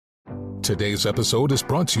Today's episode is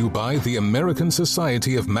brought to you by the American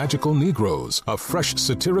Society of Magical Negroes, a fresh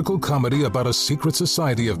satirical comedy about a secret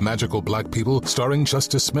society of magical black people starring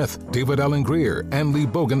Justice Smith, David Alan Grier, Ann Lee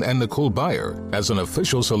Bogan, and Nicole Byer. As an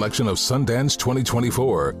official selection of Sundance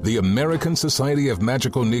 2024, the American Society of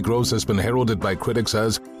Magical Negroes has been heralded by critics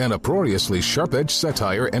as an uproariously sharp-edged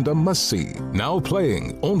satire and a must-see. Now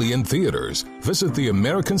playing only in theaters. Visit the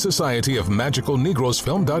American Society of Magical Negroes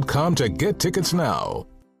Film.com to get tickets now.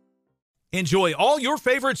 Enjoy all your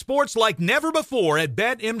favorite sports like never before at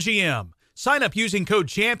BetMGM. Sign up using code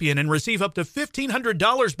CHAMPION and receive up to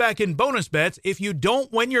 $1,500 back in bonus bets if you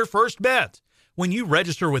don't win your first bet. When you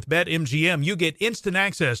register with BetMGM, you get instant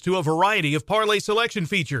access to a variety of parlay selection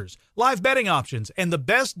features, live betting options, and the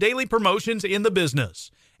best daily promotions in the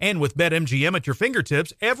business. And with BetMGM at your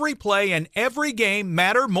fingertips, every play and every game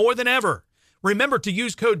matter more than ever. Remember to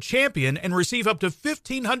use code CHAMPION and receive up to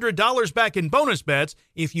 $1,500 back in bonus bets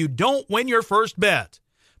if you don't win your first bet.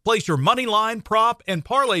 Place your money line, prop, and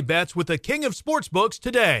parlay bets with the king of sportsbooks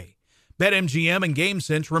today. BetMGM and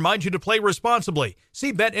GameSense remind you to play responsibly.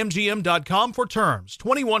 See BetMGM.com for terms.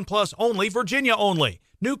 21 plus only, Virginia only.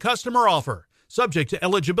 New customer offer. Subject to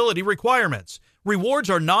eligibility requirements.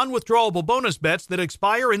 Rewards are non-withdrawable bonus bets that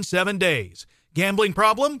expire in 7 days. Gambling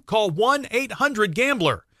problem? Call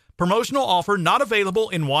 1-800-GAMBLER. Promotional offer not available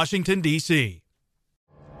in Washington, D.C.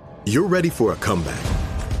 You're ready for a comeback.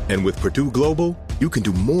 And with Purdue Global, you can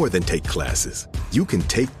do more than take classes. You can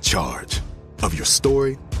take charge of your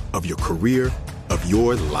story, of your career, of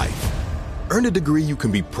your life. Earn a degree you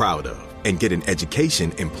can be proud of and get an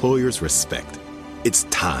education employers respect. It's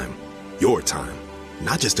time, your time,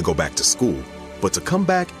 not just to go back to school, but to come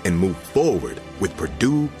back and move forward with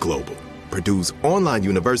Purdue Global, Purdue's online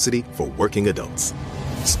university for working adults.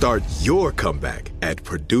 Start your comeback at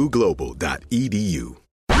purdueglobal.edu.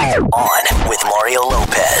 On with Mario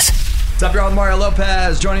Lopez. What's up, y'all? With Mario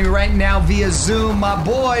Lopez. Joining me right now via Zoom, my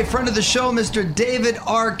boy, friend of the show, Mr. David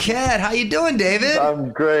Arquette. How you doing, David?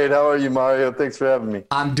 I'm great. How are you, Mario? Thanks for having me.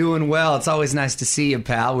 I'm doing well. It's always nice to see you,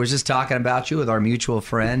 pal. We were just talking about you with our mutual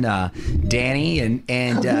friend, Danny, and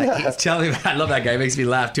he's telling me, I love that guy. He makes me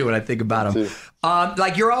laugh, too, when I think about him.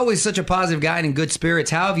 You're always such a positive guy and in good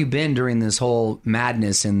spirits. How have you been during this whole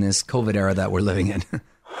madness in this COVID era that we're living in?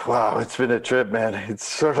 Wow, it's been a trip, man. It's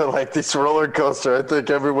sort of like this roller coaster. I think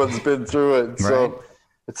everyone's been through it. Right. So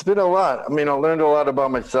it's been a lot. I mean, I learned a lot about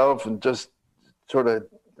myself and just sort of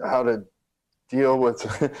how to deal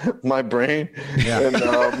with my brain and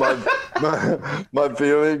my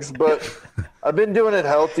feelings. But I've been doing it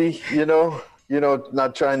healthy,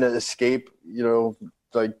 not trying to escape,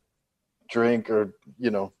 like drink or,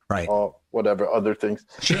 right. Whatever other things.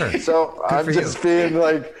 Sure. So I'm just feeling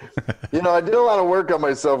like, I did a lot of work on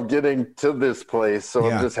myself getting to this place. So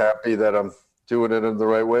I'm just happy that I'm doing it in the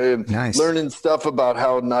right way and learning stuff about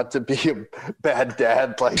how not to be a bad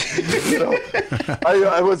dad. Like,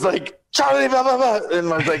 I was like, Charlie, blah, blah, blah.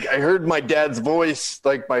 And I was like, I heard my dad's voice,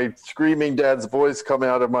 like my screaming dad's voice coming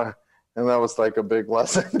out of and that was like a big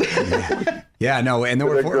lesson. Yeah, no, and then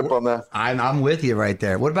grip on that. I'm with you right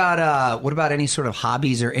there. What about any sort of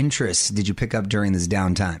hobbies or interests did you pick up during this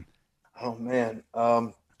downtime? Oh man,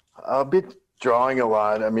 I've been drawing a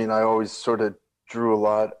lot. I mean, I always sort of drew a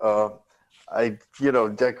lot. I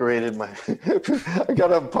decorated my. I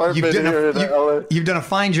got an apartment here in LA. You've done a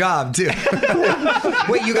fine job too.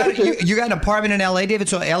 Wait, you got an apartment in LA, David?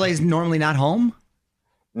 So LA is normally not home?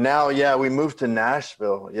 Now, yeah, we moved to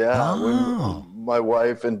Nashville. Yeah, my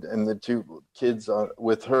wife and the two kids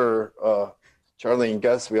with her, Charlie and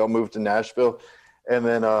Gus, we all moved to Nashville, and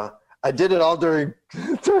then I did it all during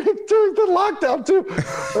the lockdown too.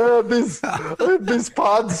 I had these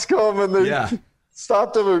pods come and they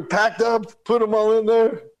stopped them and packed up, put them all in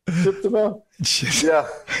there, shipped them out. Yeah,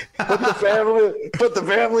 put the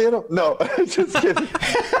family in them. No, just kidding.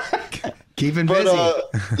 Keeping busy.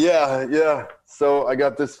 Yeah. So I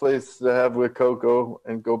got this place to have with Coco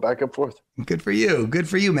and go back and forth. Good for you,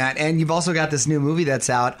 Matt. And you've also got this new movie that's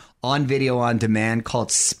out on video on demand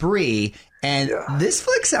called Spree. And this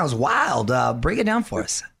flick sounds wild. Break it down for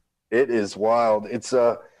us. It is wild. It's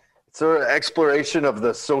a sort of exploration of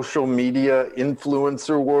the social media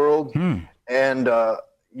influencer world, and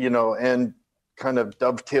and kind of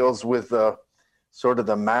dovetails with sort of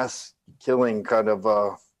the mass killing kind of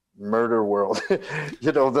murder world.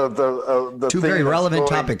 The two very relevant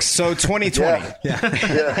topics. So 2020.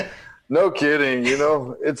 Yeah. No kidding.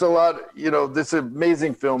 It's a lot. This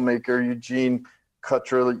amazing filmmaker Eugene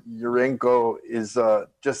Kutrayenko is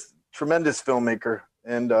just tremendous filmmaker,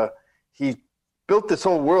 and he built this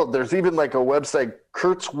whole world. There's even like a website,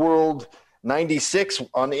 Kurt's World 96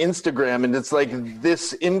 on Instagram, and it's like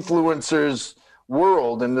this influencer's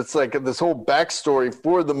world, and it's like this whole backstory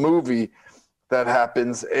for the movie that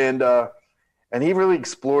happens, and he really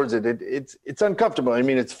explores it. It's uncomfortable. I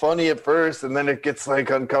mean, it's funny at first, and then it gets like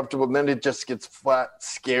uncomfortable, and then it just gets flat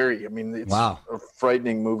scary. I mean, it's a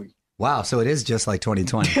frightening movie. Wow, so it is just like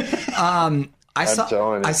 2020. I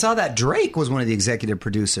saw that Drake was one of the executive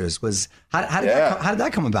producers. How did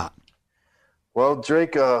that come about? Well,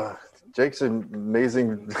 Jake's an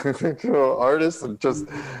amazing artist, and just,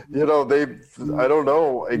 I don't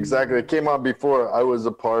know exactly. It came on before I was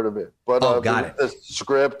a part of it, but the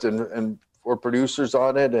script and for producers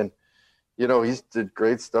on it, and he's did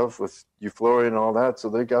great stuff with Euphoria and all that, so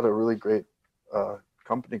they got a really great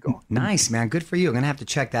company going. Nice, man. Good for you. I'm gonna have to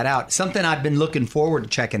check that out. Something I've been looking forward to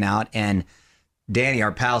checking out, and Danny,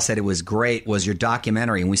 our pal, said it was great, was your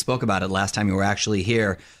documentary, and we spoke about it last time you were actually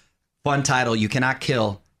here. Fun title, You Cannot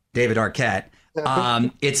Kill David Arquette.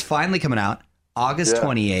 It's finally coming out August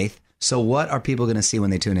 28th. So what are people going to see when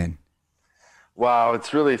they tune in? Wow,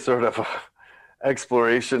 it's really sort of an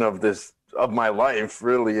exploration of my life,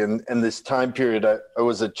 really. And this time period, I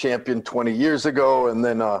was a champion 20 years ago. And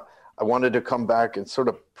then I wanted to come back and sort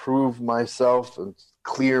of prove myself and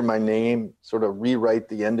clear my name, sort of rewrite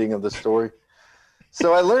the ending of the story.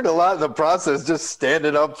 So I learned a lot in the process, just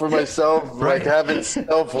standing up for myself, like having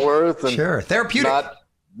self-worth. And therapeutic.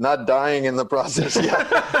 Not dying in the process.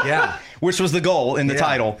 Yeah. Which was the goal in the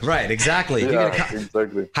title. Right, exactly.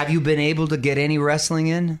 Exactly. Have you been able to get any wrestling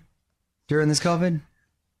in during this COVID?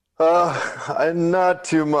 Not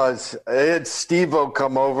too much. I had Steve-O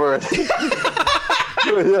come over and,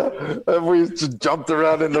 and we just jumped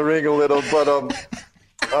around in the ring a little, but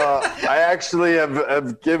I actually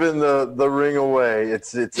have given the ring away.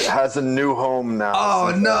 It has a new home now.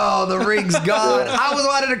 Oh no, the ring's gone. I was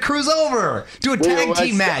wanting to cruise over, do a tag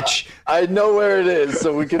team match. I know where it is,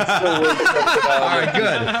 so we can still work something out. All right,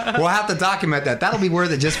 good. We'll have to document that. That'll be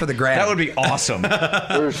worth it just for the gram. That would be awesome.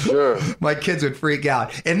 For sure. My kids would freak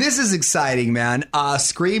out. And this is exciting, man.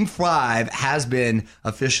 Scream 5 has been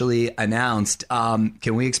officially announced.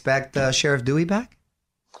 Can we expect Sheriff Dewey back?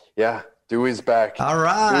 Yeah. Dewey's back. All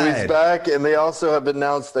right. Dewey's back, and they also have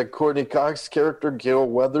announced that Courtney Cox's character, Gail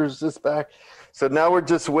Weathers, is back. So now we're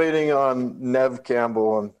just waiting on Neve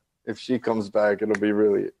Campbell, and if she comes back, it'll be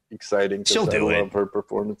really exciting. She'll do it. I love her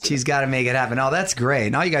performance. She's got to make it happen. Oh, that's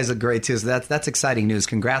great. Now you guys look great too. So that's exciting news.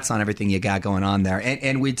 Congrats on everything you got going on there.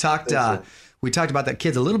 And we talked about the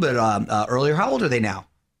kids a little bit earlier. How old are they now?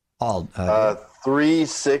 All 3,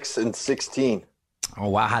 6, and 16. Oh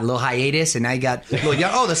wow! Had a little hiatus, and now you got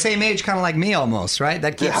the same age, kind of like me almost, right?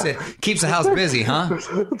 That keeps the house busy, huh?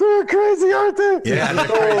 They're crazy, aren't they? Yeah, they're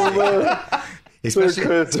crazy.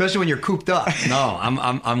 Especially when you're cooped up. No,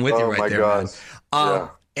 I'm with you right there, man.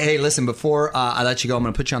 Hey, listen, before I let you go, I'm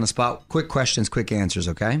going to put you on the spot. Quick questions, quick answers,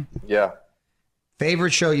 okay? Yeah.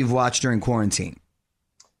 Favorite show you've watched during quarantine?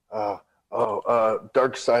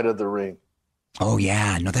 Dark Side of the Ring. Oh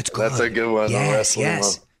yeah, no, that's good. That's a good one.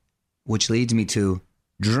 Yes. Which leads me to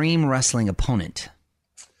dream wrestling opponent.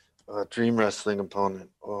 Dream wrestling opponent.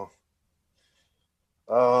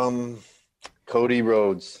 Cody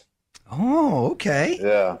Rhodes. Oh, okay.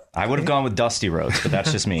 Yeah. I would have gone with Dusty Rhodes, but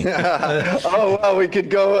that's just me. We could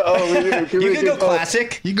go. You could go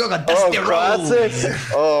classic. You go Dusty Rhodes. Classic.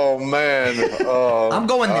 Oh man. I'm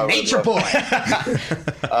going the Nature Boy.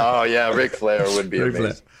 Oh yeah, Ric Flair would be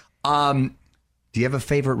amazing. Do you have a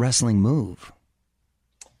favorite wrestling move?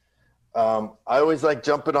 I always like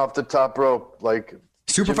jumping off the top rope, like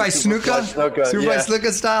Superfly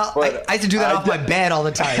Snuka style. I used to do that off my bed all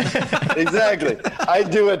the time. Exactly. I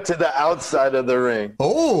do it to the outside of the ring.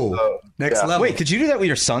 Next level. Wait, could you do that with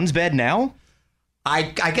your son's bed now?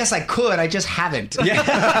 I guess I could. I just haven't. Yeah.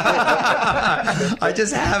 I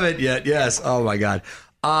just haven't yet. Yes. Oh my God.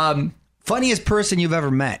 Funniest person you've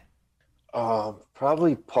ever met?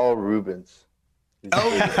 Probably Paul Rubens.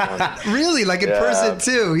 Really? Like in person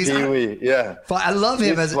too? He's Pee-wee, yeah. I love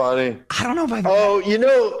him. He's funny. I don't know if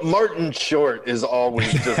I've. Martin Short is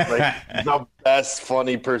always just like the best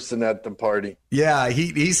funny person at the party. Yeah,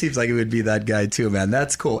 he seems like he would be that guy too, man.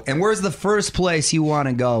 That's cool. And where's the first place you want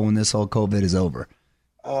to go when this whole COVID is over?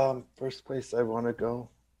 First place I want to go,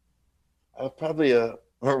 probably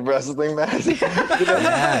A wrestling match.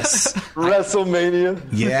 Yes. WrestleMania.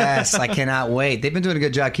 Yes, I cannot wait. They've been doing a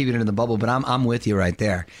good job keeping it in the bubble, but I'm with you right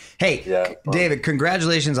there. Hey, David,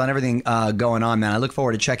 congratulations on everything going on, man. I look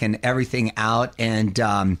forward to checking everything out, and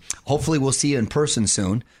hopefully we'll see you in person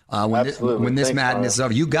soon when this madness is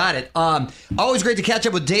over. You got it. Always great to catch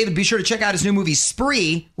up with David. Be sure to check out his new movie,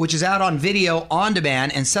 Spree, which is out on video on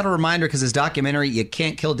demand, and set a reminder because his documentary, You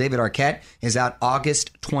Can't Kill David Arquette, is out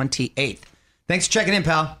August 28th. Thanks for checking in,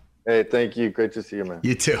 pal. Hey, thank you. Great to see you, man.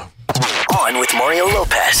 You too. On with Mario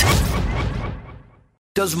Lopez.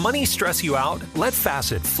 Does money stress you out? Let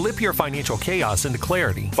Facet flip your financial chaos into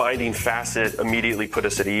clarity. Finding Facet immediately put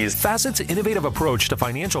us at ease. Facet's innovative approach to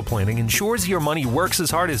financial planning ensures your money works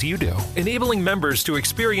as hard as you do, enabling members to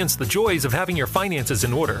experience the joys of having your finances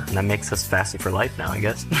in order. And that makes us Facet for life now, I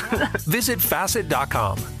guess. Visit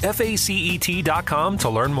Facet.com, FACET.com to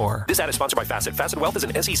learn more. This ad is sponsored by Facet. Facet Wealth is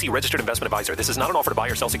an SEC registered investment advisor. This is not an offer to buy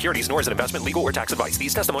or sell securities, nor is it investment, legal, or tax advice.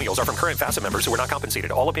 These testimonials are from current Facet members who are not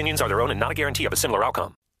compensated. All opinions are their own and not a guarantee of a similar outcome.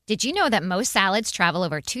 Did you know that most salads travel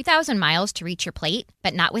over 2,000 miles to reach your plate?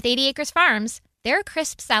 But not with 80 Acres Farms. Their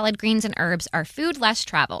crisp salad greens and herbs are food less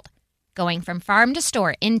traveled, going from farm to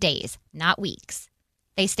store in days, not weeks.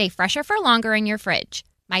 They stay fresher for longer in your fridge.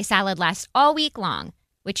 My salad lasts all week long,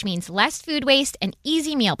 which means less food waste and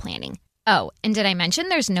easy meal planning. Oh, and did I mention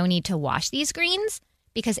there's no need to wash these greens?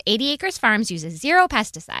 Because 80 Acres Farms uses 0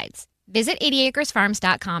 pesticides. Visit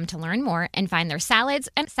 80acresfarms.com to learn more and find their salads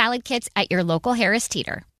and salad kits at your local Harris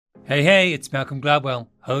Teeter. Hey, it's Malcolm Gladwell,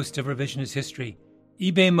 host of Revisionist History.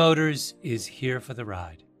 eBay Motors is here for the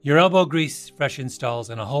ride. Your elbow grease, fresh installs,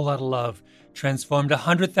 and a whole lot of love transformed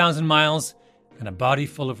 100,000 miles and a body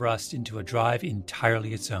full of rust into a drive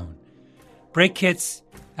entirely its own. Brake kits,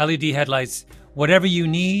 LED headlights, whatever you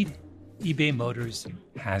need, eBay Motors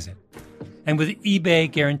has it. And with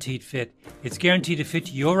eBay Guaranteed Fit, it's guaranteed to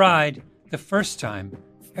fit your ride the first time,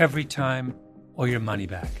 every time, or your money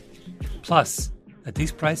back. Plus, at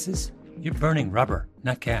these prices, you're burning rubber,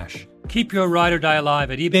 not cash. Keep your ride or die alive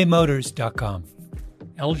at ebaymotors.com.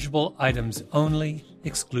 Eligible items only.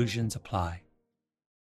 Exclusions apply.